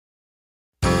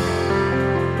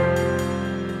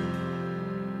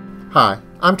Hi,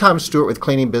 I'm Tom Stewart with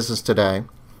Cleaning Business Today.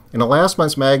 In the last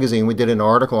month's magazine, we did an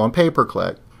article on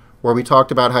pay-per-click where we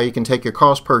talked about how you can take your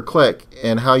cost per click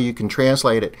and how you can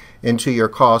translate it into your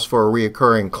cost for a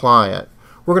reoccurring client.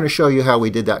 We're going to show you how we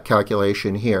did that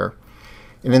calculation here.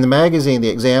 And in the magazine,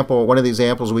 one of the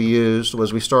examples we used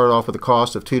was we started off with a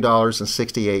cost of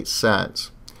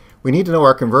 $2.68. We need to know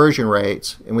our conversion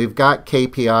rates, and we've got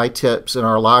KPI tips in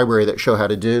our library that show how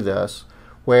to do this,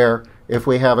 where if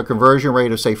we have a conversion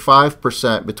rate of, say,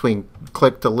 5% between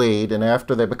click to lead, and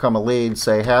after they become a lead,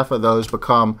 say half of those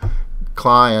become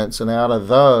clients, and out of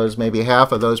those, maybe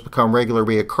half of those become regular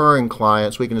reoccurring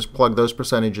clients, we can just plug those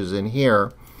percentages in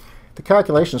here. The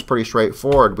calculation is pretty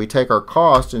straightforward. We take our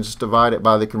cost and just divide it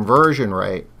by the conversion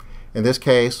rate. In this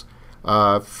case,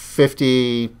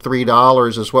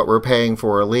 $53 is what we're paying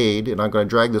for a lead, and I'm going to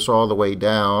drag this all the way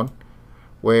down,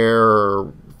 where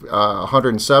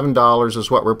 $107 is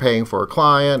what we're paying for a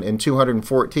client and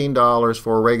 $214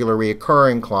 for a regular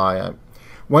reoccurring client.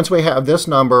 Once we have this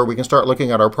number, we can start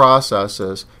looking at our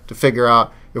processes to figure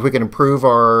out if we can improve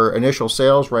our initial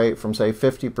sales rate from, say,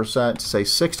 50% to, say,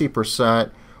 60%.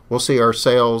 We'll see our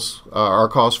sales, our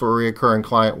cost for a reoccurring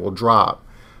client will drop.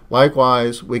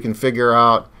 Likewise, we can figure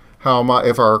out how much,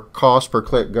 if our cost per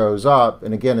click goes up,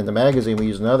 and again in the magazine we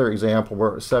use another example where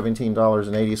it was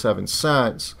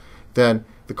 $17.87, then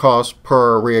the cost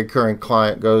per reoccurring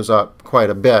client goes up quite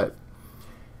a bit.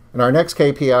 In our next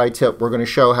KPI tip, we're going to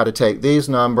show how to take these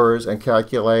numbers and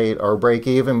calculate our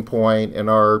break-even point and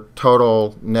our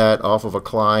total net off of a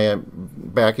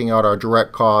client, backing out our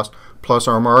direct cost plus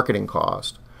our marketing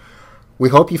cost. We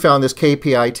hope you found this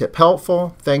KPI tip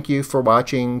helpful. Thank you for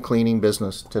watching Cleaning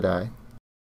Business Today.